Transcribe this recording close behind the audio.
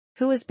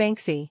Who is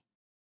Banksy?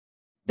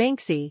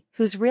 Banksy,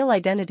 whose real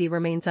identity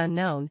remains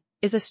unknown,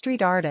 is a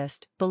street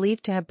artist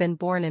believed to have been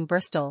born in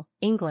Bristol,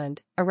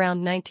 England, around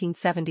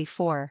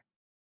 1974.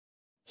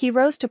 He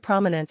rose to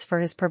prominence for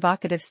his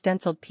provocative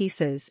stenciled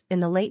pieces in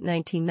the late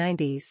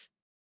 1990s.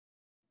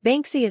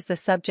 Banksy is the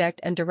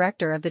subject and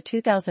director of the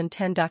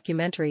 2010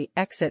 documentary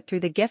Exit Through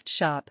the Gift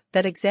Shop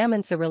that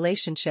examines the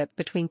relationship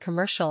between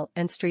commercial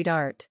and street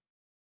art.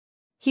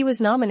 He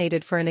was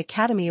nominated for an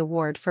Academy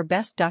Award for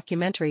Best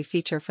Documentary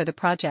Feature for the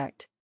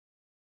project.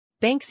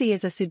 Banksy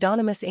is a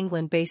pseudonymous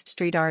England-based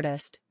street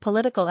artist,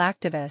 political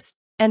activist,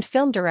 and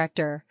film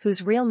director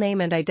whose real name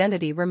and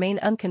identity remain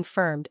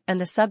unconfirmed and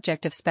the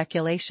subject of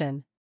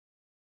speculation.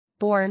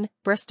 Born,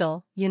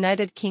 Bristol,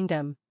 United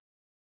Kingdom.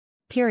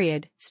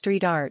 Period,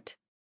 street art.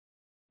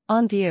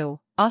 On view,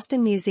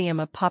 Austin Museum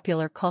of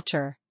Popular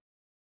Culture.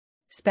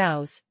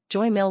 Spouse,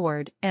 Joy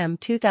Millward, M.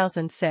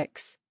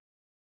 2006.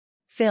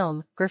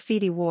 Film,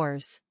 Graffiti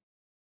Wars.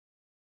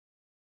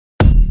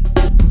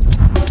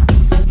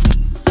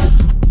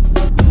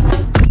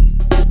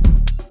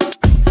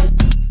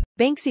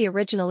 Banksy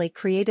originally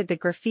created the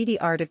graffiti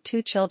art of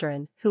two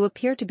children who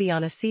appear to be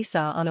on a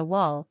seesaw on a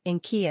wall in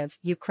Kiev,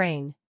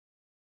 Ukraine.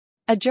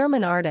 A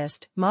German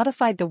artist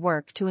modified the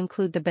work to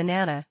include the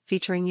banana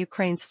featuring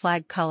Ukraine's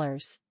flag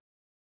colors.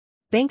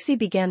 Banksy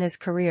began his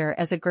career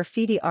as a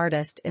graffiti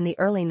artist in the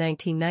early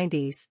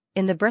 1990s,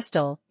 in the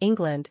Bristol,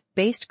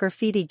 England-based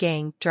graffiti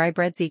gang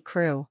Drybreadsy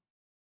Crew.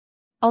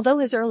 Although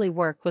his early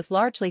work was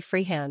largely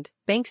freehand,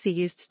 Banksy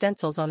used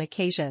stencils on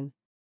occasion.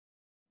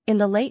 In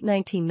the late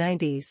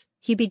 1990s,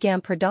 he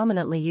began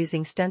predominantly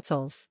using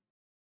stencils.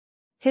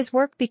 His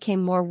work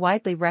became more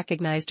widely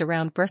recognized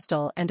around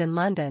Bristol and in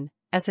London,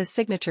 as his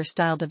signature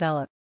style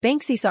developed.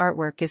 Banksy's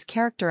artwork is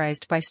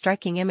characterized by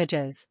striking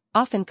images,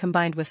 often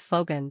combined with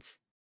slogans.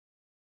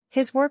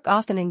 His work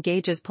often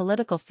engages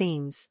political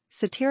themes,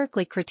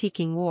 satirically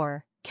critiquing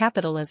war,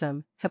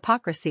 capitalism,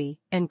 hypocrisy,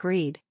 and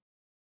greed.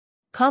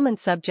 Common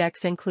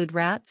subjects include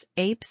rats,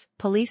 apes,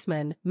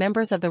 policemen,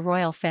 members of the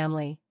royal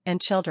family, and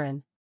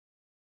children.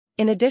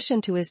 In addition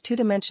to his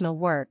two-dimensional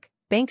work,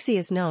 Banksy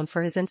is known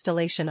for his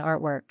installation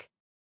artwork.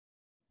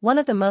 One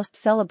of the most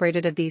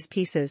celebrated of these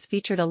pieces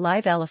featured a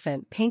live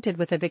elephant painted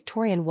with a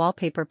Victorian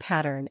wallpaper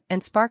pattern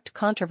and sparked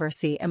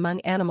controversy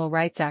among animal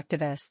rights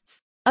activists.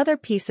 Other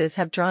pieces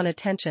have drawn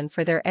attention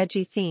for their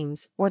edgy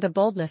themes or the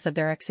boldness of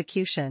their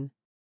execution.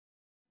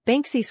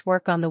 Banksy's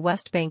work on the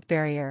West Bank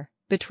barrier,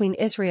 between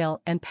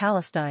Israel and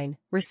Palestine,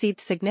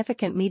 received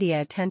significant media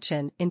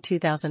attention in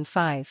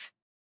 2005.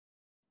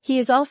 He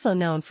is also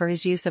known for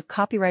his use of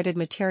copyrighted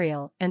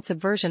material and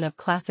subversion of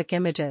classic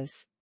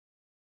images.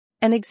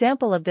 An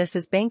example of this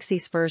is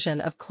Banksy's version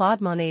of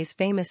Claude Monet's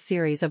famous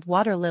series of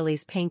water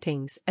lilies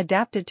paintings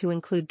adapted to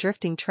include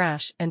drifting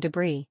trash and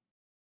debris.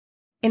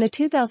 In a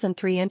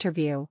 2003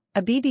 interview,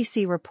 a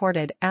BBC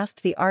reporter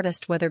asked the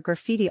artist whether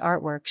graffiti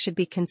artwork should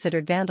be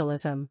considered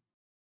vandalism.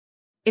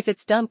 "If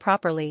it's done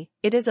properly,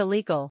 it is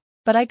illegal,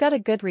 but I got a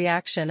good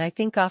reaction I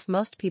think off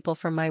most people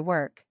from my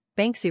work,"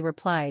 Banksy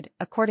replied,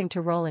 according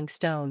to Rolling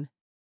Stone.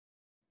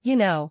 "You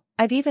know,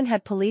 I've even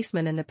had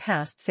policemen in the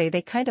past say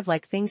they kind of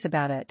like things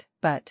about it,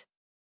 but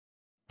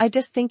I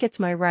just think it's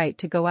my right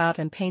to go out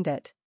and paint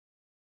it."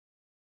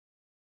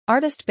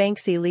 Artist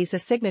Banksy leaves a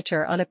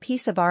signature on a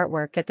piece of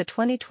artwork at the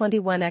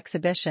 2021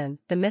 exhibition,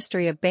 The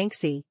Mystery of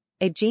Banksy,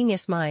 A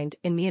Genius Mind,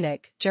 in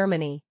Munich,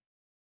 Germany.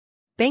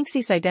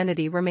 Banksy's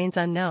identity remains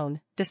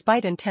unknown,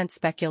 despite intense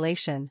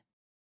speculation.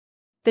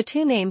 The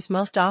two names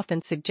most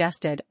often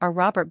suggested are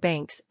Robert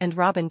Banks and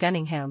Robin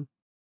Gunningham.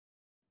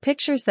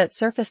 Pictures that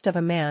surfaced of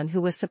a man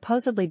who was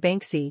supposedly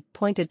Banksy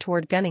pointed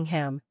toward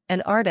Gunningham,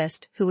 an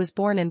artist who was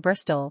born in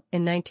Bristol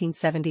in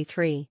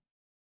 1973.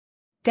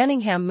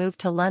 Gunningham moved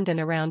to London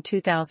around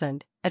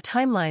 2000, a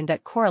timeline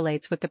that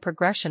correlates with the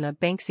progression of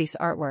Banksy's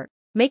artwork.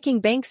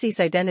 Making Banksy's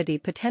identity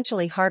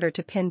potentially harder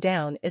to pin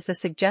down is the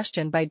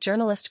suggestion by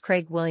journalist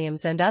Craig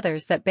Williams and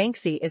others that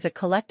Banksy is a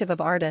collective of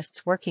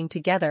artists working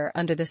together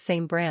under the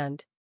same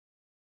brand.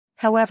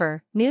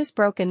 However, news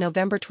broke in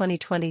November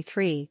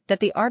 2023 that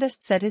the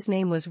artist said his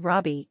name was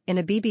Robbie in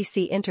a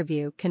BBC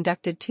interview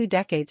conducted 2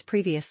 decades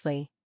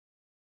previously.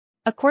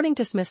 According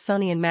to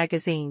Smithsonian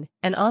Magazine,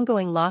 an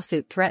ongoing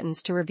lawsuit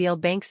threatens to reveal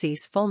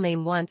Banksy's full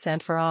name once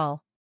and for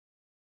all.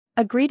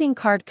 A greeting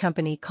card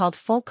company called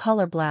Full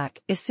Color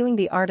Black is suing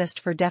the artist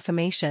for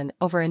defamation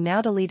over a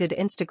now-deleted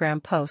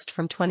Instagram post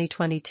from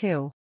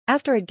 2022,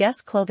 after a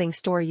Guess clothing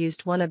store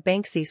used one of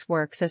Banksy's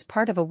works as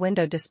part of a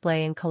window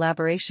display in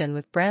collaboration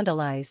with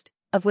Brandalized,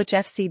 of which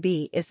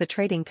FCB is the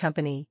trading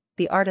company.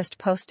 The artist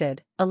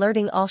posted,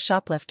 alerting all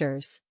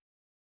shoplifters.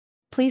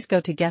 "Please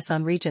go to Guess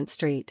on Regent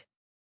Street.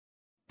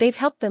 They've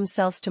helped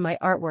themselves to my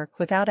artwork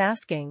without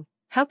asking.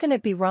 How can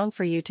it be wrong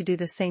for you to do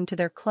the same to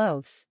their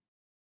clothes?"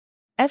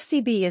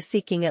 FCB is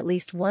seeking at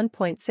least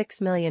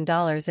 $1.6 million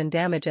in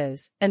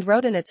damages, and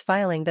wrote in its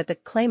filing that the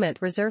claimant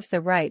reserves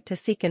the right to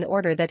seek in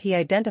order that he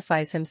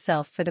identifies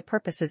himself for the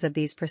purposes of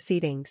these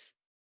proceedings.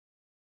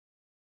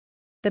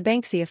 The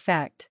Banksy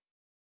effect.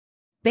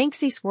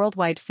 Banksy's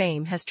worldwide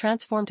fame has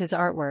transformed his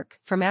artwork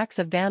from acts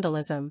of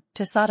vandalism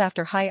to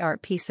sought-after high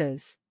art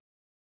pieces.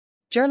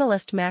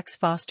 Journalist Max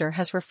Foster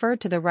has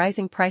referred to the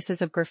rising prices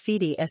of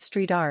graffiti as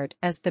street art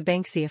as the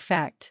Banksy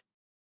effect.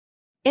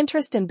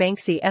 Interest in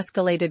Banksy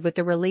escalated with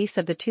the release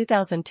of the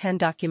 2010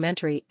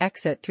 documentary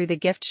Exit Through the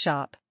Gift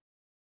Shop.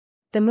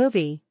 The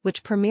movie,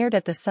 which premiered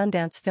at the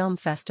Sundance Film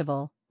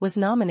Festival, was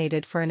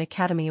nominated for an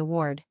Academy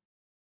Award.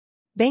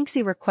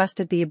 Banksy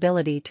requested the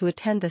ability to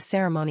attend the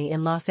ceremony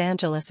in Los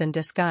Angeles in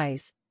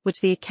disguise, which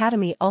the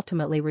Academy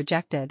ultimately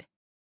rejected.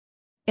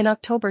 In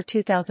October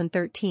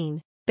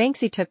 2013,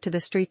 Banksy took to the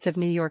streets of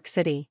New York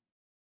City.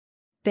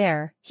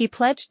 There, he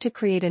pledged to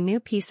create a new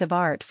piece of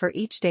art for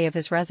each day of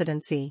his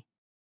residency.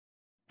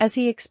 As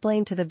he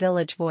explained to the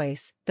Village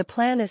Voice, the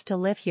plan is to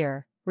live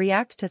here,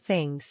 react to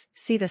things,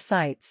 see the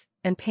sights,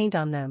 and paint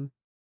on them.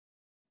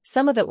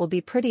 Some of it will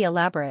be pretty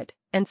elaborate,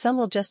 and some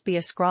will just be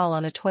a scrawl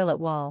on a toilet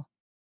wall.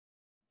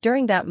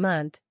 During that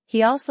month,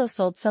 he also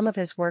sold some of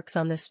his works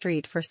on the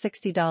street for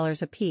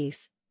 $60 a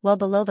piece, well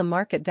below the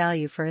market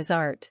value for his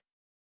art.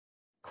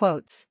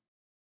 Quotes.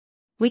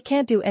 "We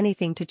can't do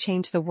anything to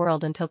change the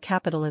world until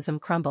capitalism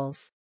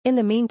crumbles. In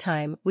the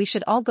meantime, we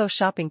should all go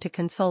shopping to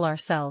console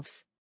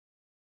ourselves.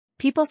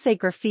 People say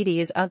graffiti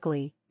is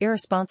ugly,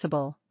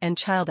 irresponsible, and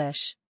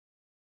childish.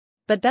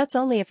 But that's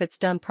only if it's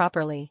done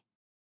properly.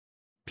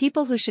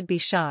 People who should be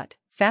shot,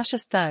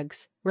 fascist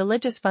thugs,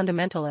 religious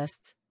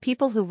fundamentalists,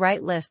 people who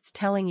write lists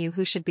telling you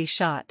who should be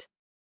shot."